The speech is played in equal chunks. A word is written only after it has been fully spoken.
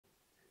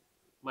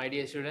My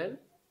dear student,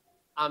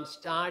 I'm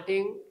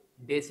starting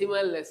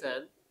decimal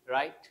lesson,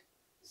 right?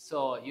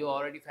 So you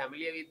already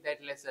familiar with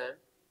that lesson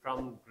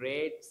from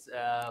grade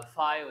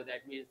 5,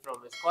 that means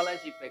from a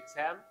scholarship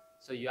exam.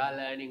 So you are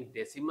learning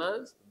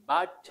decimals,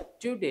 but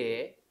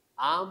today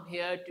I'm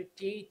here to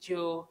teach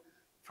you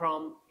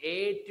from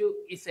A to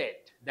Z.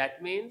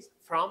 That means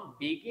from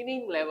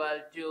beginning level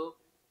to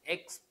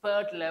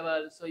expert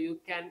level, so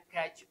you can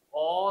catch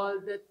all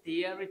the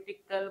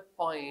theoretical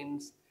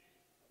points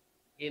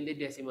in the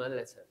decimal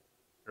lesson,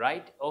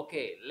 right?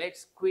 Okay,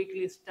 let's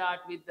quickly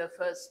start with the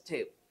first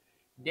step.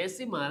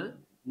 Decimal,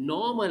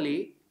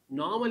 normally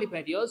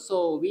Patio,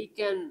 so we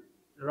can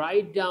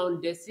write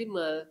down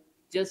decimal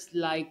just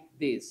like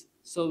this.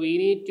 So we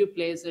need to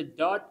place a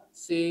dot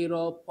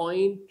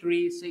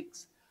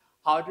 0.36.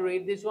 How to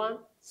read this one?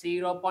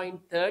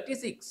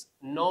 0.36.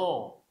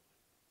 No,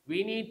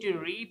 we need to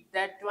read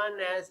that one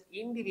as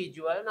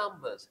individual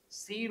numbers.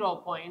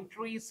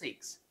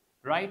 0.36,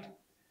 right?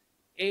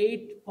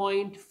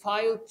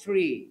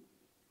 8.53,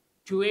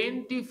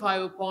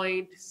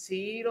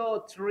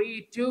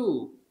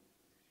 25.032,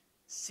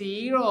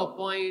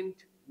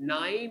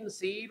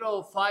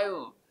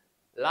 0.905.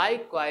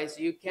 Likewise,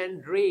 you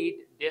can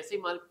read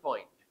decimal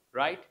point,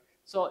 right?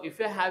 So if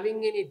you're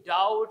having any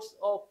doubts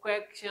or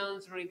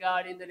questions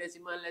regarding the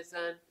decimal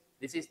lesson,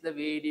 this is the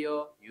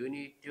video. You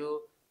need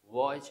to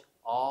watch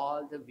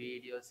all the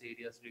video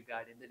series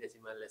regarding the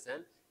decimal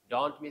lesson.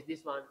 Don't miss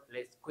this one.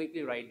 Let's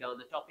quickly write down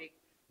the topic.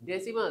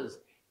 Decimals,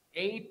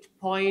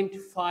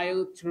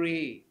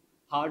 8.53.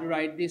 How to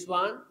write this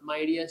one,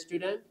 my dear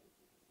student?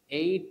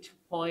 8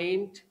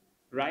 point,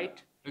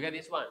 right? Look at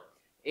this one.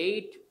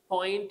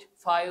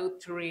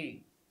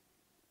 8.53.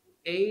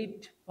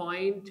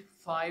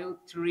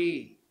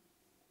 8.53.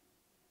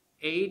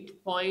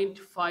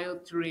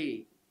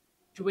 8.53.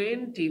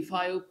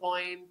 25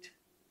 point.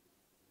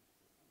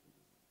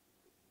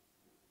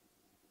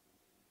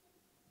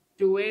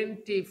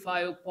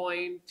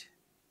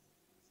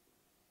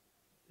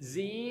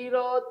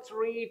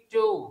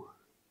 25.032.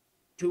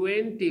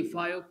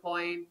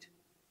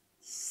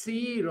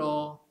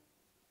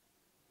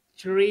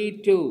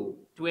 25.032.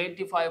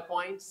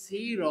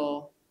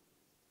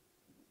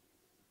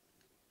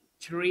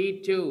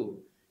 25.032.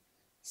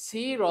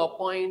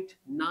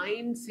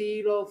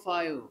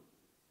 0.905.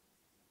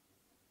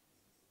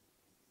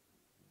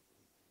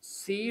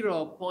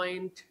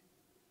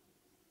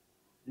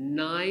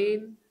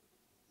 0.905.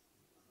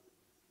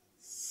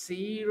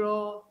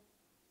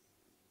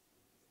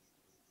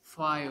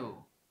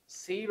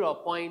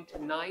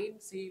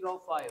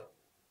 0.905.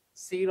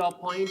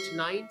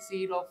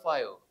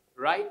 0.905,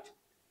 right?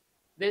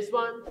 This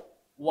one,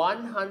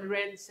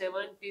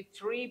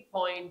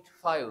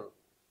 173.5.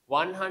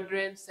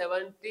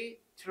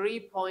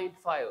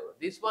 173.5.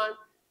 This one,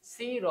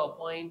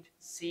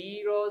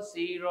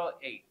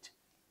 0.008.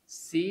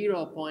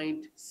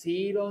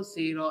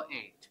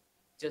 0.008.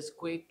 Just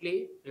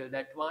quickly fill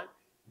that one.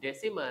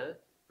 Decimal,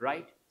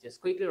 right?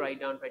 Just quickly write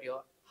down,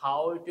 Patio,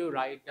 how to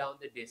write down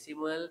the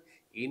decimal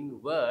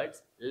in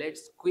words.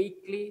 Let's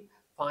quickly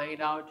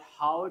find out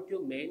how to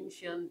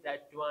mention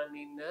that one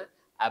in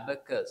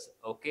abacus.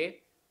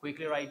 Okay,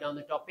 quickly write down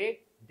the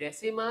topic,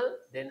 decimal,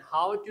 then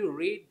how to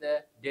read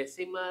the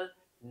decimal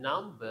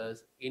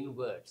numbers in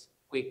words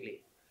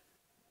quickly.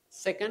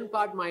 Second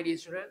part, my dear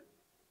student,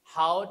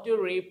 how to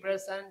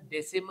represent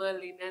decimal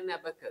in an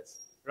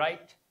abacus,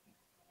 right?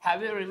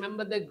 Have you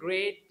remember the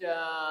grade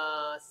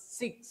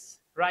 6,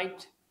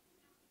 right?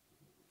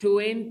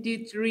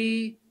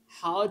 23,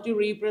 how to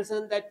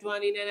represent that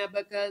one in an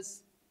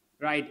abacus,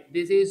 right?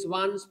 This is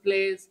ones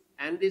place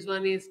and this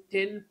one is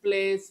 10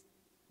 place.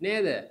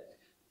 Neither.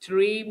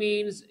 3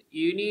 means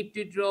you need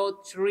to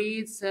draw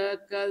 3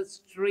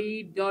 circles,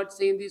 3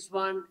 dots in this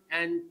one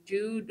and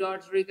 2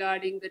 dots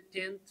regarding the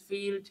 10th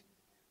field,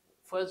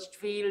 first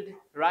field,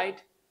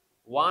 right?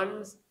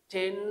 Ones,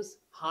 tens,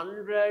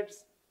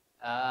 hundreds,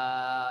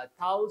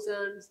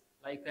 thousands,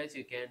 like that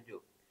you can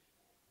do.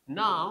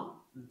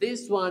 Now,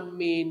 this one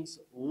means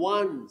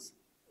ones,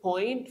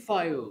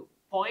 0.5.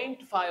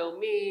 0.5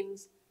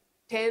 means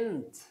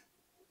tenth.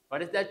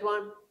 What is that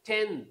one?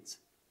 Tenth,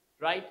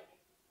 right?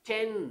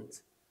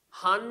 Tenth,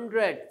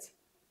 hundredth,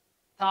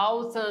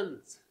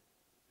 thousands,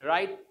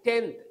 right?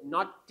 Tenth,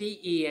 not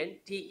T-E-N,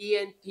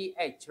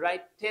 T-E-N-T-H,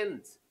 right?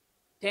 Tenth,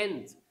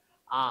 tenth.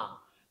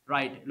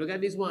 Right. Look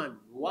at this one.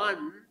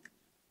 One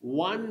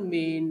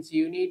means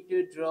you need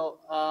to draw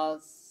a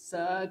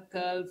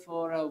circle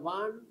for a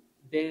 1,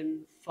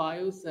 then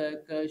 5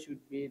 circles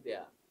should be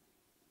there.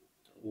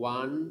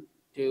 1,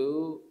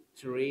 2,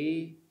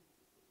 3,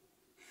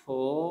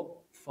 4,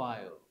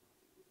 5.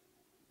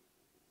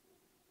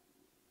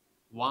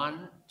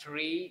 1,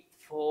 3,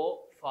 4,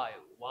 5.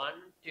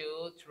 1,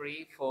 2,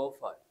 3, 4,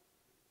 5.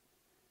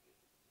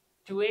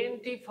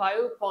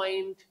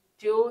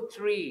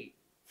 25.23.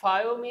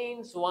 5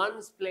 means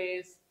ones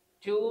place,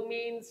 2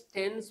 means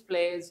tens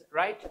place,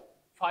 right?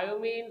 5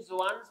 means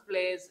ones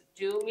place,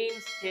 2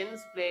 means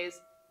tens place,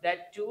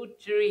 that 2,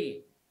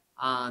 3.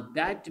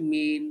 That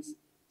means,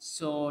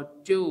 so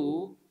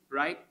 2,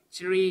 right?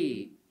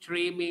 3.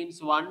 3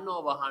 means 1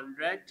 over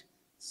 100.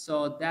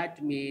 So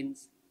that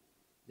means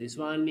this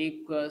one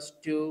equals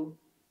to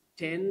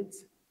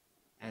tenths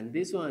and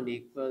this one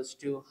equals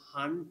to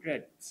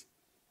hundredths.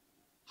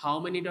 How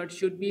many dots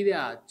should be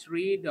there?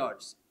 3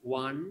 dots.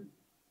 1,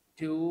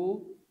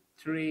 2,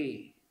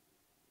 3.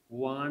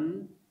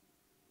 1,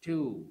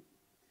 2.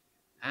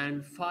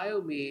 And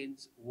 5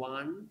 means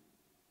 1,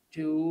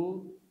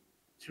 2,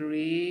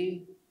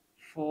 3,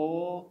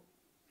 4,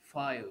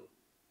 5.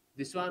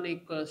 This one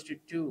equals to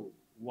 2.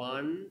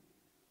 1,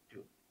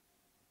 2.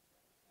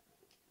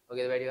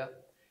 Okay, where you are?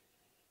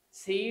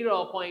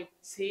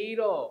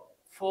 0.0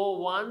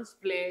 for one's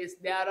place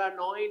there are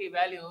no any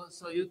values,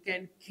 so you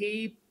can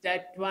keep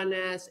that one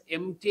as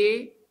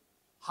empty.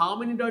 How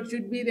many dots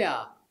should be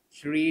there?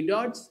 3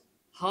 dots.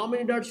 How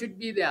many dots should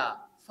be there?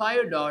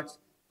 5 dots.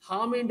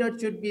 How many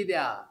dots should be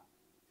there?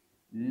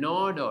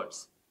 No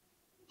dots.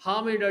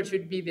 How many dots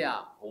should be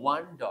there?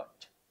 1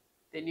 dot.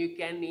 Then you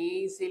can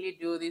easily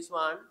do this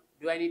one.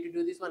 Do I need to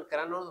do this one?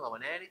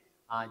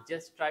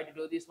 Just try to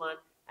do this one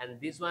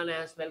and this one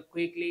as well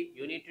quickly.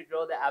 You need to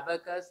draw the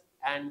abacus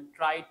and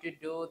try to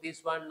do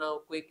this one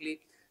now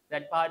quickly.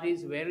 That part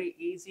is very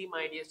easy,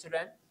 my dear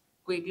student.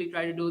 Quickly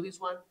try to do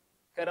this one.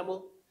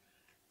 Karamu.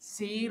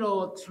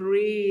 0,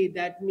 3,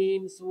 that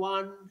means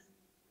 1,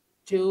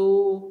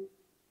 2,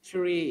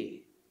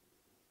 3.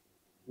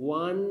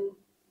 1,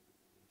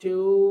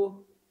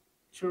 2,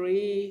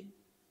 3,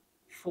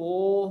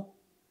 4,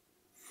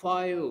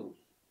 5.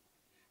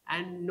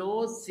 And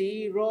no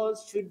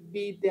zeros should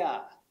be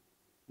there.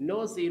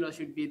 No zero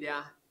should be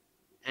there.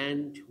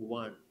 And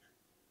 1.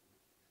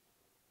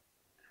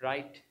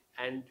 Right?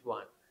 And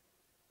 1.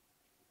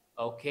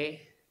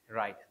 Okay?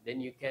 Right.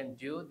 Then you can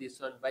do this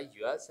one by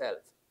yourself.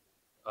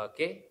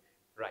 Okay?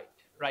 Right.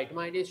 Right,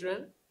 my dear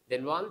student.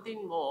 Then one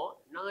thing more.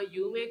 Now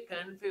you may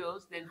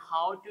confuse then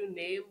how to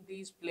name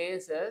these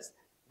places.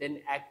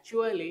 Then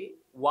actually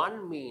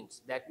 1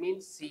 means, that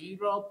means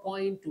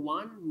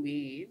 0.1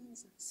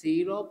 means,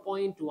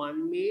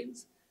 0.1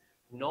 means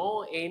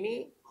no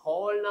any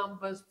whole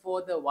numbers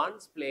for the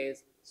ones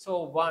place.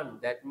 So 1,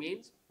 that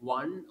means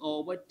 1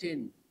 over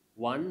 10.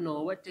 1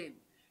 over 10.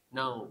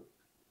 Now,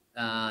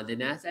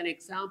 then as an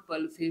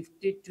example,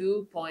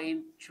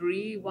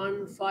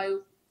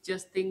 52.315.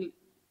 Just think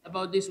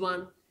about this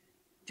one.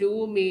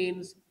 2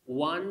 means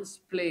ones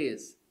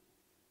place.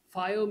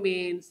 5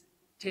 means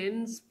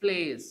tens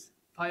place.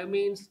 5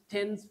 means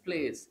tens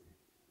place.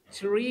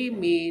 3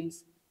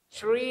 means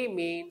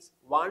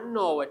 1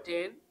 over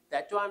 10.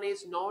 That one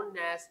is known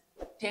as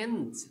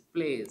tenth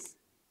place.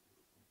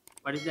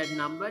 What is that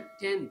number?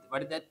 10th.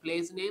 What is that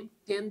place name?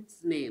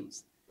 10th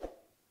names.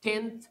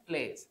 10th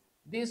place.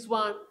 This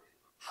one,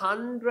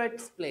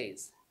 hundredths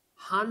place.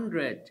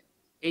 100.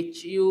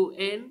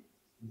 H-U-N-D-R-E.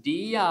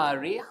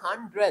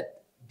 Hundredth.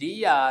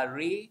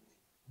 D-R-E-D-T-H-S.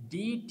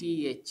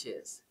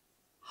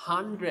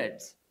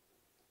 Hundreds.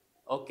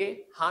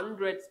 Okay,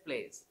 hundreds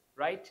place,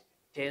 right?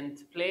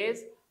 10th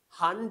place,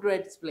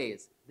 hundreds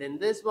place. Then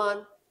this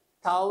one,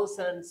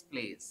 thousands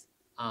place.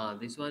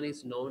 This one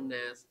is known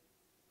as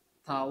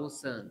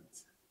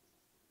thousands.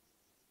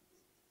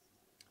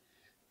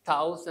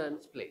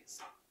 Thousands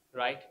place,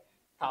 right?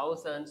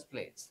 Thousands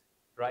place,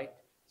 right?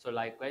 So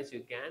likewise,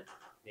 you can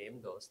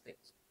name those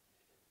things.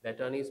 That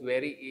one is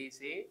very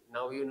easy.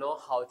 Now you know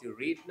how to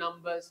read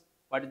numbers.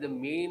 What is the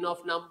meaning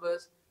of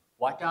numbers?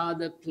 What are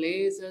the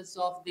places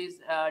of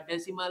these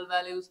decimal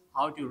values?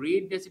 How to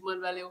read decimal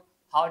value?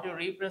 How to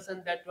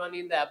represent that one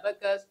in the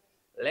abacus?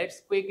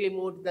 Let's quickly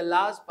move to the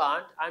last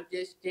part. I'm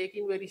just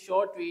taking very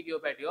short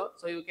video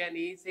so you can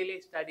easily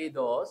study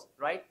those,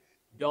 right?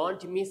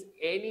 Don't miss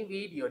any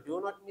video. Do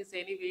not miss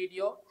any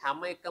video.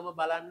 Hamma ekama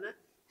balanna.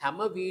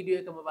 Hamma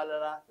video ekama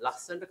balala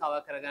lassanta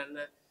cover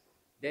karaganna.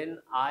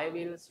 Then I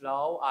will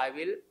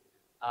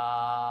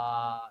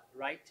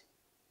right,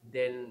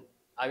 then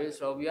I will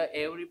solve your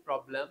every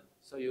problem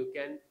so you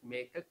can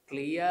make a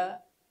clear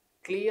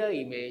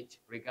image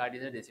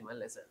regarding the decimal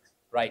lesson.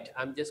 Right,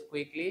 I'm just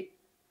quickly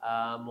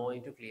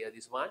moving to clear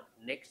this one.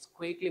 Next,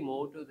 quickly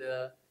move to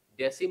the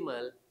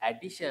decimal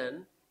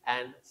addition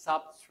and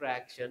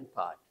subtraction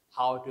part.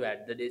 How to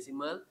add the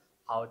decimal,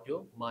 how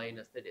to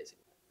minus the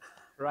decimal.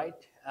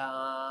 Right,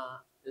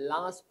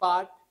 last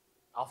part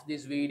of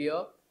this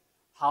video,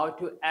 how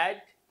to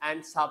add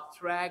and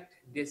subtract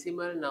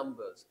decimal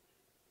numbers.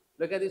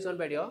 Look at this one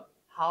video.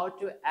 How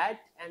to add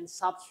and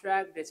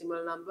subtract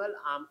decimal number.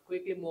 I'm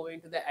quickly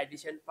moving to the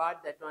addition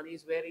part. That one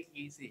is very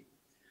easy,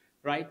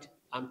 right?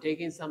 I'm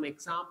taking some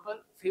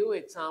few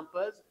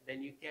examples,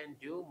 then you can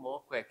do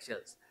more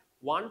questions.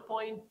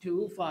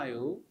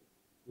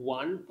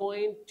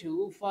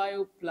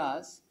 1.25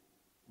 plus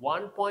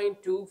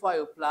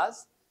 1.25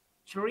 plus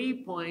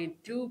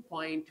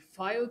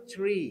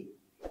 3.2.53.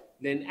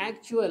 Then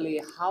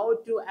actually how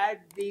to add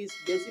these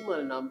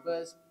decimal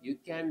numbers, you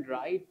can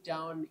write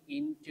down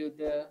into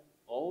the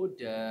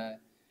order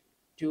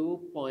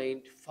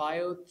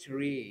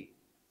 2.53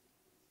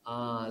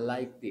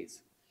 like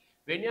this.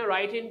 When you're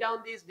writing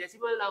down these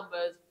decimal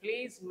numbers,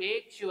 please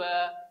make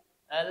sure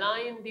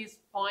align this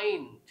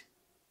point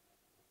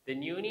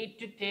then you need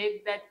to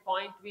take that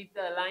point with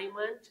the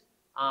alignment,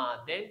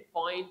 then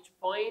point,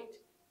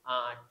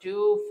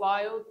 2,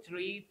 5,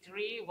 3,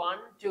 3, 1,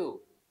 2.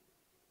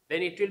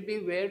 Then it will be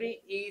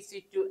very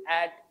easy to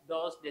add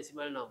those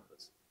decimal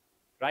numbers,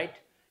 right?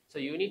 So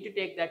you need to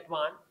take that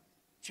one.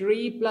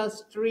 3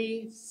 plus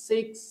 3,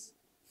 6,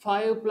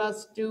 5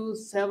 plus 2,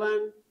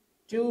 7,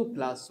 2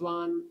 plus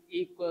 1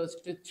 equals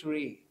to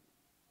 3.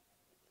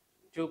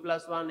 2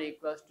 plus 1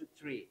 equals to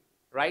 3,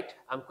 right?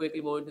 I'm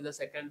quickly moving to the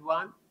second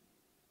one.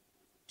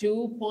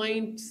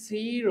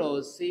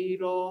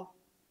 2.00,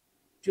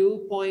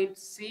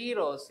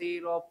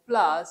 2.00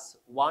 plus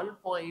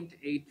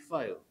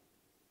 1.85.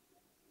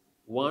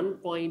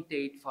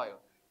 1.85.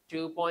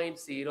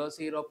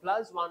 2.00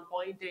 plus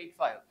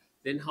 1.85.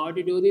 Then how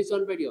to do this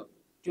on video?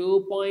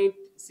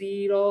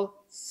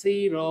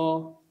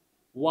 2.00,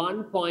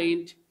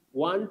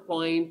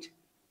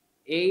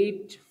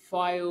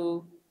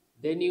 1.85.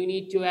 Then you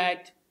need to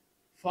add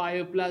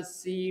 5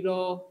 plus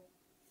 0,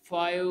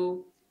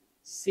 5,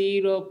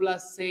 0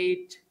 plus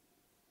 8,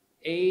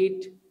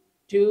 8,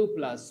 2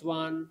 plus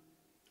 1,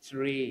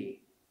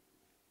 3.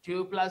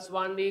 2 plus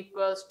 1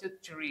 equals to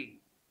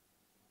 3.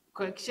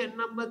 Question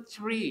number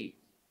 3.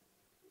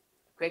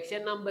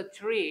 Question number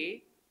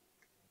 3.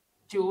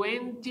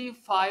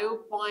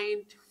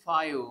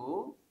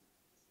 25.5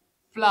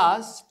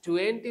 plus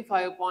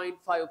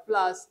 25.5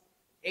 plus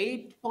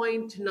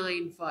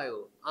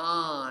 8.95.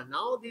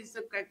 Now this is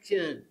a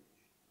question.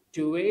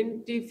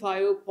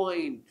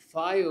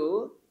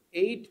 25.5,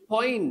 8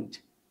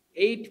 point.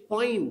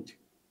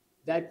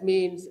 That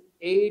means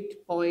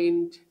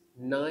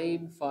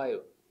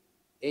 8.95.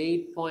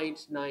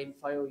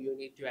 8.95, you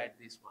need to add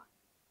this one.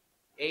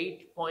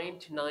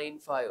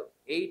 8.95.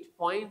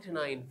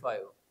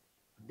 8.95.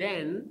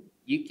 Then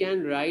you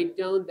can write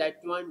down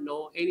that one.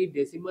 No any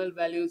decimal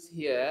values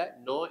here.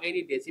 No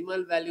any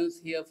decimal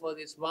values here for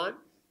this one.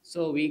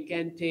 So we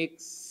can take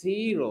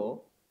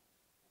 0.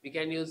 We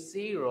can use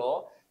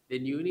 0.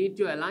 Then you need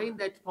to align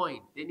that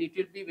point. Then it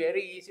will be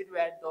very easy to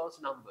add those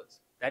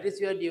numbers. That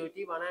is your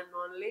duty, one and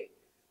only.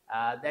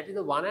 That is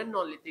the one and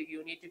only thing.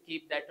 You need to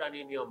keep that one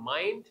in your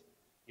mind.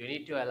 You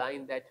need to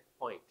align that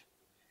point.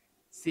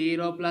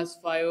 0 plus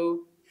 5,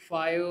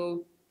 5,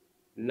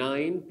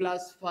 9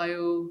 plus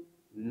 5,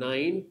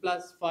 9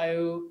 plus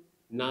 5,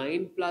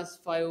 9 plus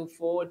 5,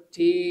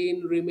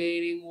 14,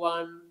 remaining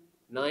 1,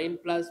 9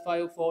 plus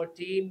 5,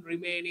 14,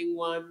 remaining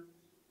 1,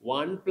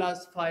 1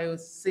 plus 5,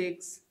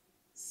 6,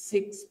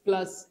 6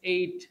 plus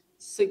 8,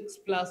 6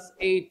 plus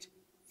 8,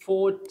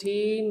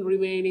 14,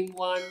 remaining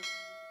 1,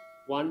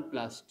 1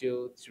 plus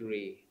 2,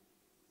 3.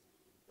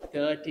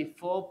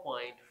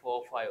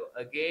 34.45.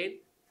 Again,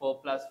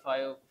 4 plus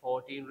 5,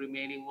 14,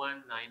 remaining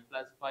 1, 9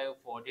 plus 5,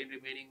 14,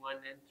 remaining 1,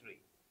 and 3.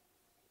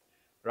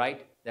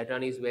 Right? That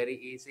one is very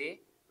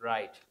easy.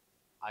 Right.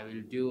 I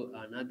will do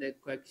another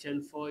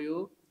question for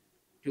you.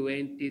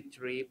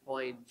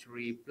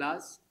 23.3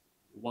 plus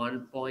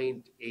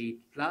 1.8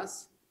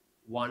 plus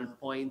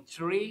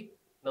 1.3.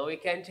 Now we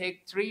can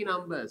take 3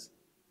 numbers.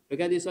 Look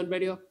at this one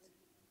video.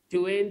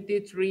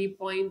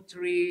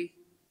 23.3,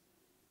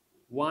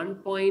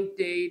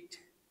 1.8,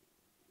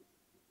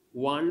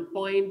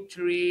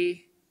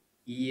 1.3.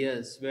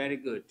 Yes, very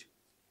good.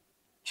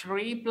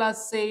 3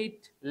 plus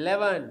 8,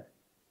 11.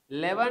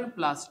 11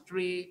 plus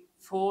 3,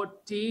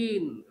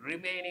 14,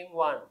 remaining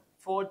 1.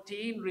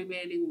 14,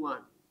 remaining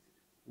 1.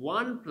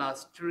 1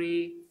 plus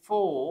 3,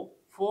 4.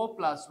 4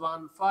 plus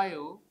 1,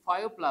 5.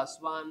 5 plus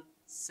 1,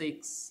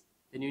 6.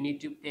 Then you need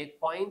to take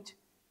point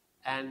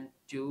and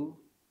 2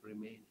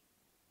 remaining.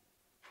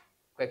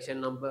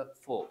 Question number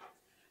 4.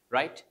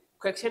 Right?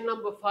 Question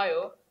number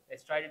 5.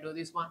 Let's try to do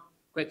this one.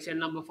 Question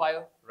number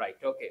 5. Right.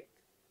 Okay.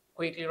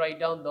 Quickly write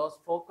down those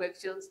 4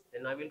 questions.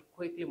 Then I will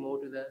quickly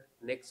move to the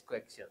next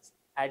questions.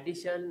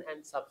 Addition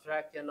and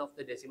subtraction of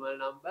the decimal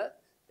number.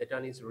 That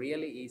one is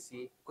really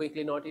easy.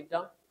 Quickly note it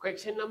down.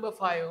 Question number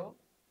 5.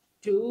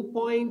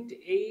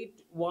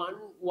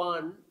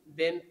 2.811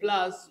 then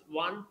plus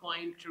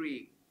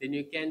 1.3. Then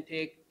you can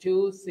take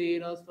 2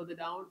 zeros for the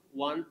down.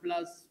 1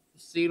 plus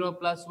 0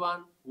 plus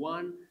 1,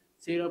 1,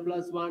 0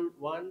 plus 1,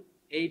 1,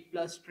 8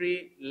 plus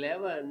 3,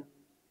 11,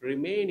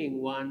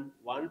 remaining 1,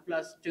 1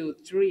 plus 2,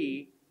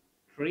 3,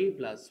 3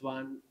 plus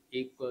 1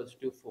 equals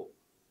to 4.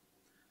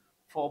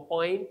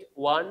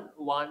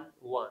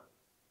 4.111.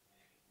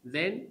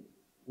 Then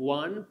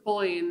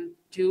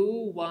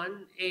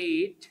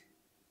 1.218,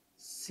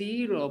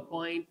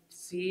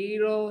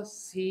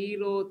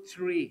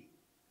 0.003.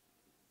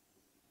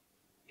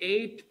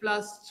 8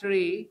 plus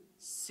 3,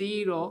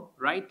 0,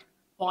 right?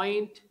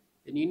 Point.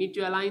 Then you need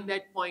to align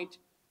that point.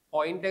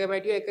 Point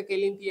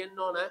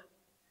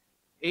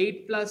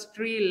 8 plus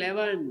 3,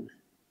 11.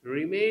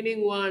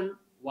 Remaining 1,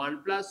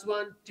 1 plus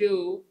 1,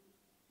 2.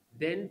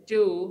 Then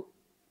 2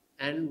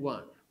 and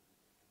 1.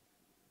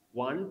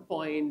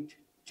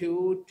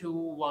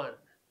 1.221.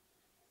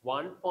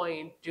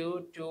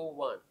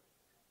 1.221.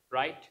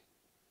 Right?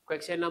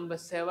 Question number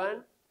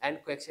 7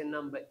 and question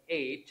number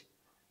 8.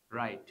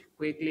 Right.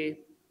 Quickly.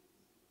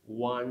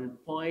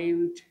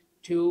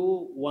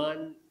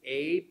 1.218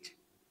 8,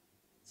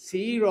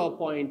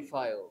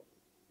 0.5.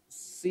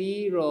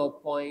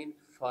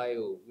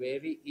 0.5.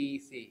 Very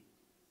easy.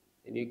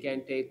 And you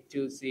can take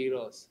two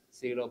zeros.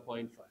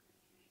 0.5.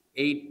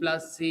 8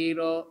 plus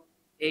 0,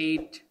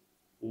 8.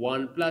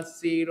 1 plus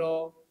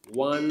 0,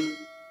 1.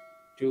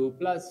 2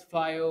 plus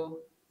 5,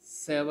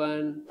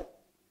 7.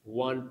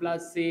 1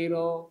 plus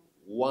 0,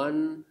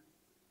 1.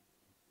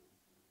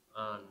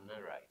 And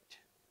right.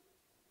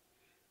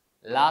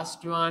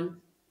 Last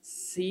one,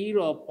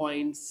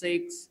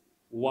 0.6,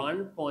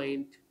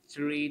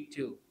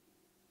 1.32.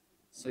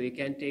 So you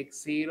can take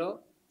 0,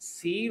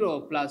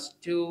 0 plus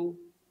 2,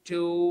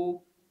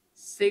 2,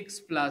 6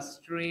 plus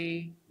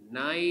 3,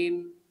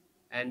 9,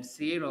 and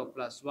 0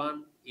 plus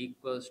 1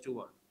 equals to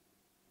 1.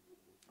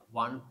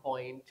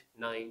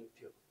 1.92.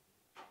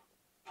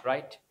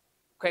 Right?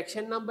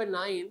 Question number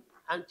 9,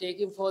 I'm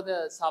taking for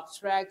the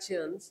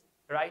subtractions.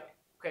 Right?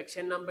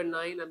 Question number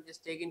 9, I'm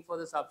just taking for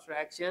the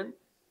subtraction.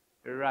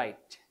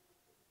 Right.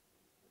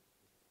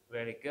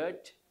 Very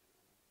good.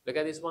 Look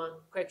at this one.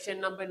 Question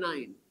number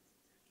 9.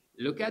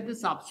 Look at the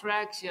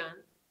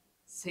subtraction.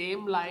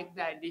 Same like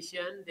the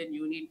addition, then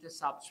you need to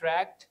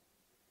subtract.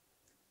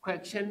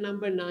 Question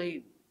number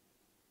 9.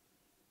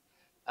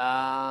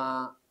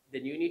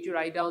 Then you need to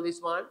write down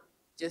this one.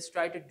 Just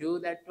try to do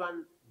that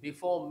one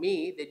before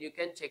me, then you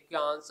can check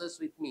your answers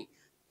with me.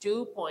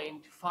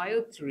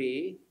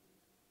 2.53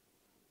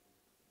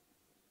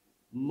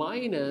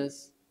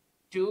 minus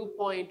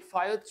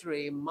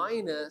 2.53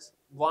 minus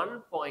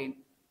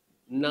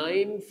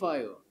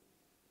 1.95.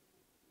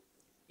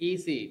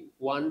 Easy.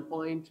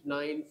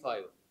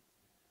 1.95.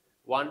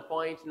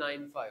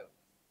 1.95.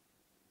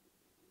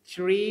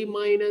 3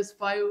 minus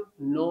 5.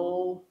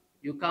 No,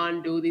 you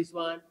can't do this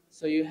one.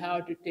 So you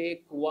have to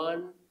take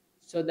 1.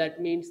 So that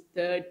means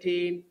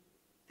 13.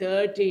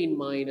 13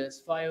 minus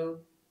 5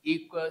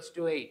 equals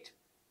to 8.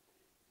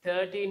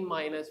 13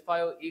 minus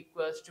 5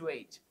 equals to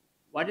 8.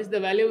 What is the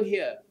value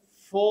here?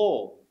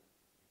 4.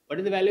 What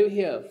is the value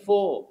here?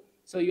 4.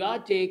 So you are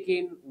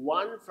taking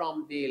 1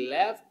 from the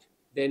left,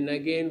 then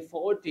again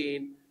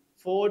 14.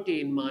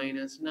 14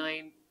 minus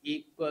 9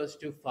 equals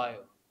to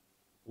 5.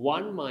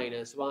 1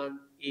 minus 1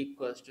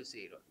 equals to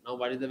 0. Now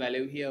what is the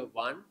value here?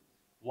 1.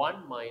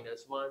 1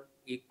 minus 1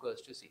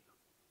 equals to 0.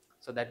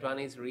 So that one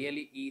is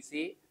really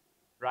easy,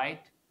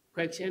 right?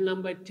 Question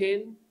number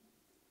 10.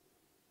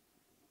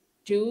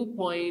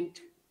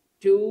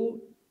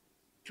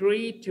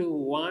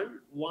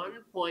 2.2321,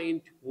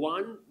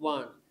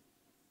 1.11.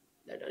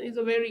 That one is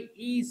a very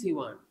easy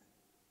one.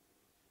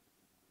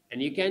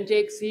 And you can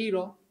take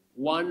 0.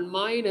 1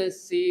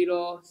 minus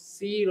 0,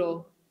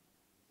 0.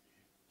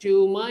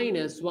 2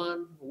 minus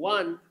 1,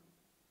 1.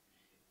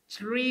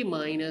 3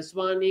 minus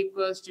 1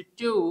 equals to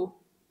 2.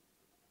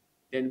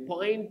 Then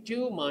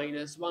 0.2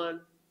 minus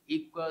 1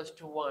 equals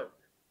to 1.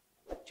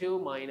 2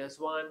 minus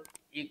 1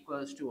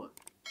 equals to 1.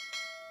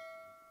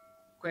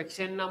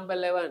 Question number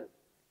 11.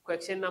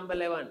 Question number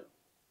 11.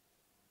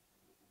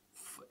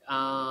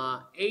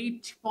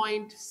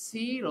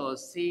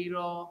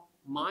 8.00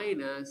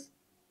 minus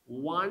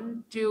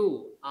 1,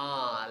 2.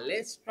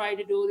 Let's try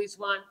to do this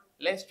one.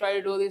 Let's try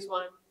to do this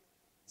one.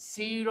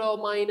 0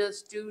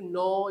 minus 2.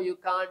 No, you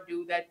can't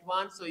do that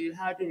one. So you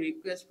have to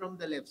request from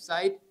the left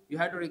side. You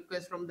have to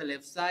request from the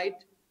left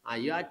side.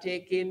 You are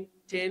taking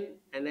 10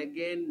 and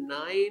again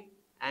 9,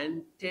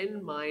 and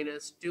 10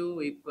 minus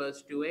 2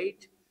 equals to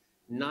 8.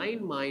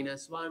 9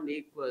 minus 1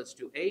 equals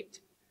to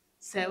 8.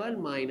 7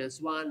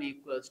 minus 1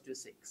 equals to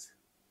 6.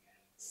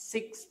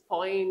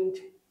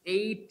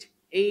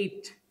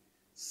 6.88.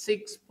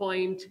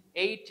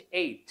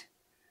 6.88.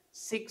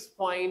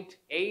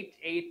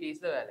 6.88 is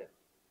the value.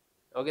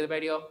 Okay, the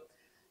video.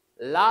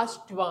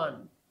 Last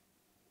one.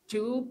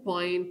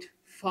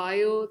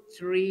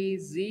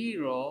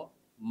 2.530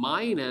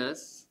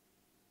 minus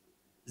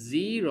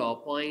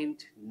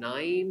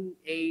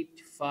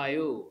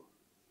 0.985.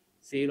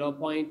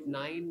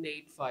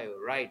 0.985,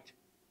 right?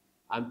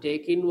 I'm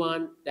taking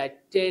one,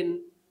 that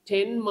 10.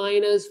 10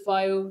 minus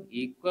 5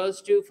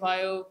 equals to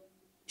 5.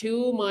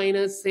 2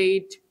 minus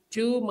 8.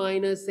 2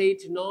 minus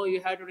 8. No,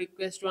 you have to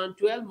request one.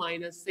 12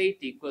 minus 8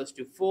 equals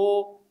to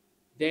 4.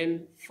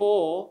 Then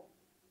 4.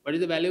 What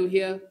is the value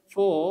here?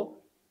 4.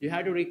 You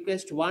have to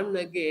request 1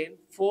 again.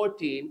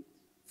 14.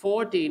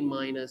 14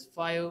 minus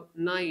 5.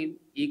 9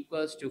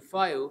 equals to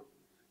 5.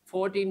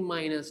 14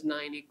 minus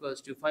 9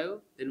 equals to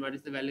 5. Then what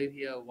is the value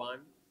here? 1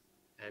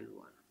 and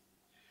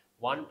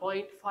 1.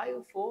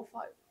 1.545.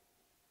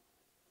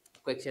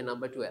 Question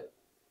number 12.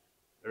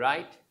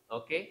 Right?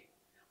 Okay.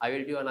 I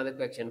will do another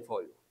question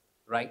for you.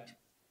 Right?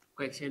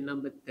 Question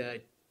number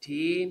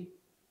 13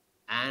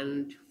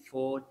 and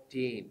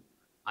 14.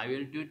 I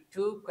will do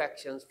 2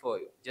 questions for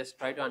you. Just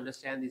try to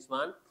understand this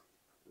one.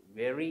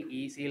 Very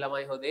easy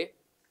lamai hode.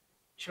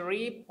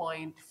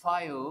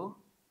 3.5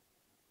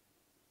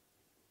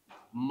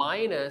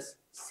 minus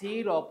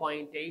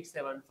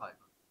 0.875.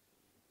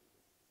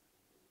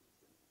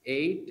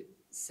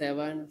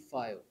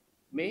 875.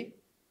 May?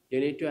 You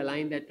need to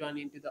align that one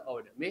into the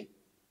order. May?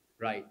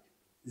 Right.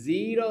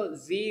 0,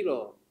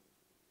 0.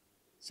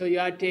 So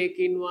you are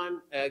taking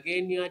 1,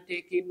 again you are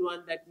taking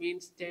 1, that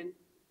means 10.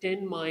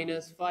 10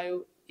 minus 5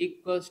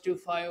 equals to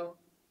 5.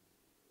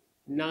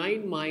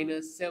 9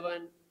 minus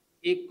 7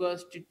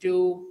 equals to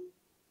 2.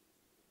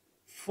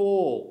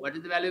 4. What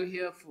is the value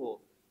here? 4.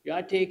 You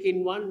are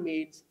taking 1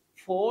 means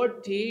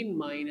 14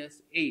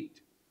 minus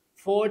 8.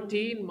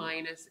 14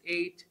 minus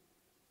 8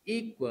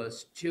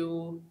 equals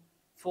to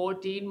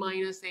 14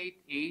 minus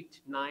 8,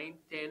 8, 9,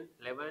 10,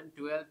 11,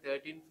 12,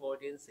 13,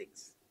 14,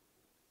 6.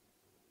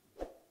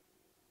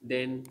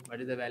 Then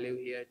what is the value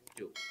here?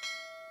 2.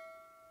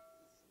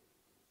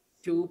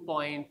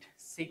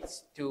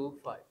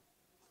 2.625.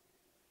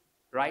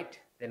 Right?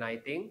 Then I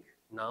think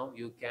now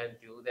you can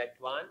do that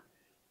one.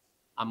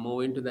 I'm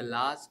moving to the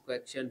last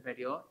question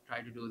video.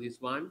 Try to do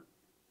this one.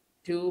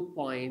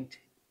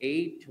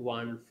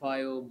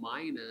 2.815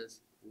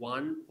 minus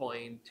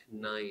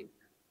 1.9.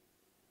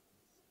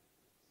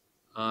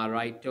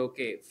 Right,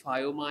 okay.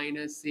 5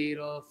 minus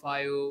 0,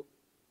 5.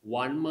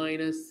 1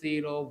 minus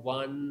 0,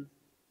 1.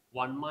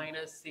 1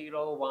 minus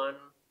 0, 1.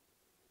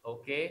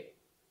 Okay.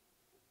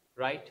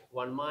 Right?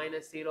 1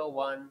 minus 0,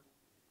 1.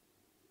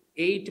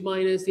 8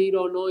 minus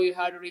 0, no, you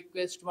had to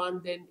request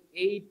 1. Then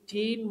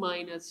 18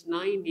 minus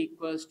 9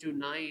 equals to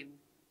 9.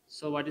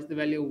 So what is the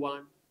value?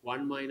 1.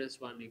 1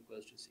 minus 1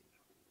 equals to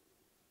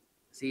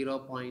 0.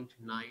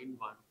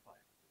 0.915.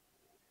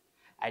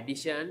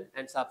 Addition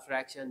and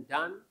subtraction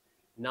done.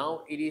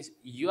 Now it is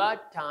your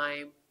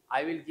time.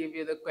 I will give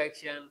you the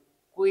question.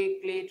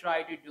 Quickly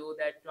try to do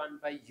that one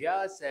by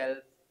yourself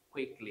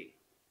quickly.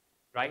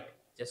 Right?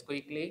 Just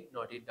quickly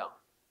note it down.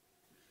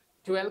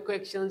 12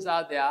 questions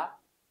are there.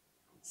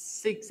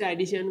 6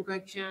 addition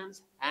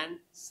questions and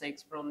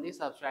 6 from the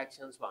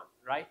subtractions one,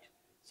 right?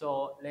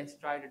 So let's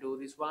try to do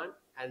this one,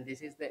 and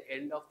this is the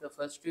end of the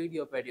first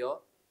video,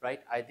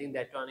 right? I think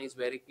that one is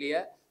very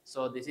clear.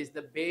 So this is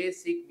the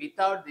basic.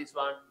 Without this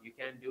one you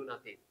can do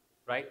nothing,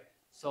 right?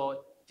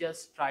 So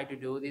just try to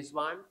do this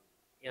one,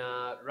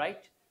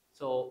 right?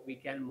 So we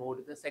can move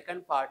to the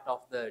second part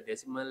of the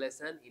decimal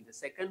lesson. In the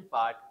second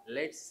part,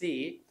 let's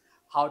see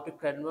how to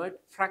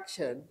convert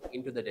fraction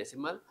into the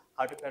decimal,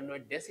 how to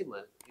convert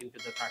decimal into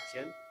the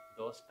fraction,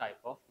 those type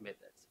of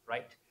methods,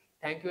 right?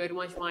 Thank you very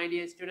much, my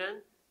dear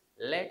student.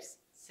 Let's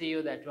see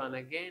you that one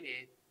again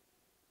in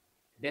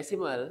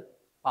decimal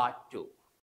part 2.